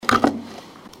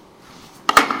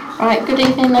Right, good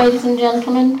evening ladies and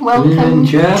gentlemen. Welcome Good evening,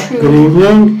 Chair. to Good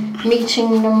evening.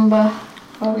 meeting number,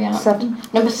 where are we at? 7.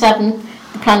 Number 7,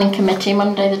 the Planning Committee,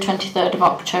 Monday the 23rd of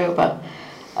October.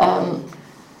 I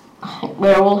think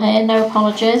we're all here, no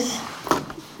apologies.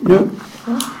 No.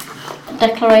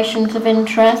 Declarations of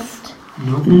interest?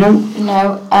 No.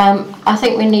 No. I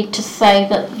think we need to say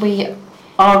that we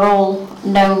are all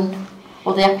known,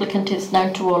 or the applicant is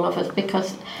known to all of us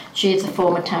because she is a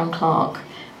former town clerk,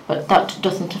 but that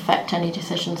doesn't affect any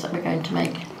decisions that we're going to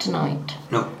make tonight.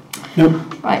 No. No.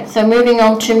 Right, so moving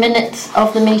on to minutes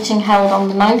of the meeting held on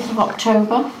the 9th of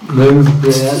October. Move.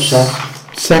 Yeah,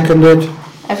 Seconded.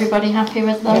 Everybody happy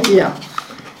with them? Yeah.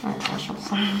 Right, I shall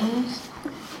sign those.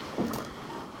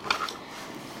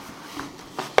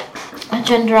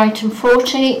 Agenda item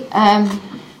 40,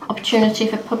 opportunity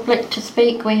for public to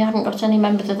speak. We haven't got any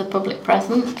members of the public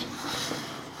present.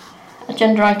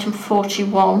 Agenda item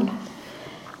 41,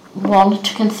 1,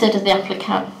 to consider the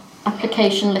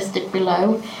application listed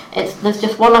below. There's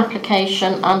just one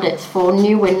application and it's for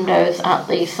new windows at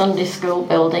the Sunday School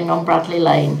building on Bradley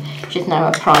Lane, which is now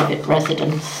a private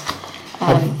residence.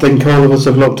 I think all of us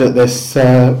have looked at this,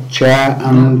 Chair,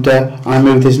 and I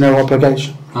move there's no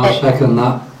obligation. I'll second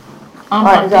that.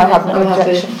 I have no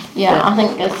objection. Yeah, I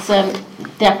think it's,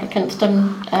 the applicant's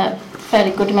done a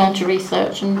fairly good amount of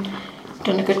research and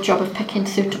done a good job of picking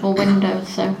suitable windows,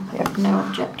 so no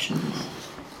objections.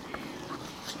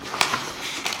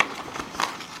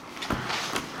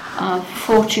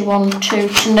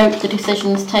 41.2, to note the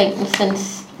decisions taken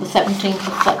since the 17th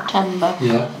of September.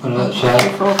 Yeah, and that's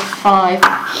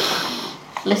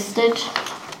 5 listed.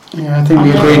 Yeah, I think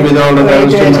we agreed with all of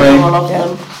those, didn't we? All of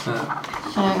them. Yeah.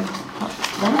 So that's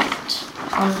that.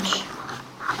 And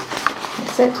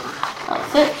That's it.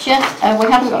 that's it, yes. We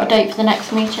haven't got a date for the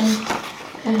next meeting.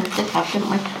 We did have, didn't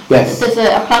we? Yes. There's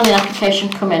a planning application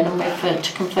come in and we've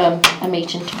to confirm a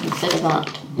meeting to consider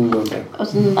that. We will do.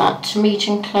 Other than that,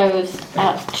 meeting closed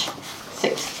at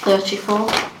 6:34.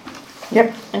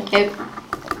 Yep. Thank you.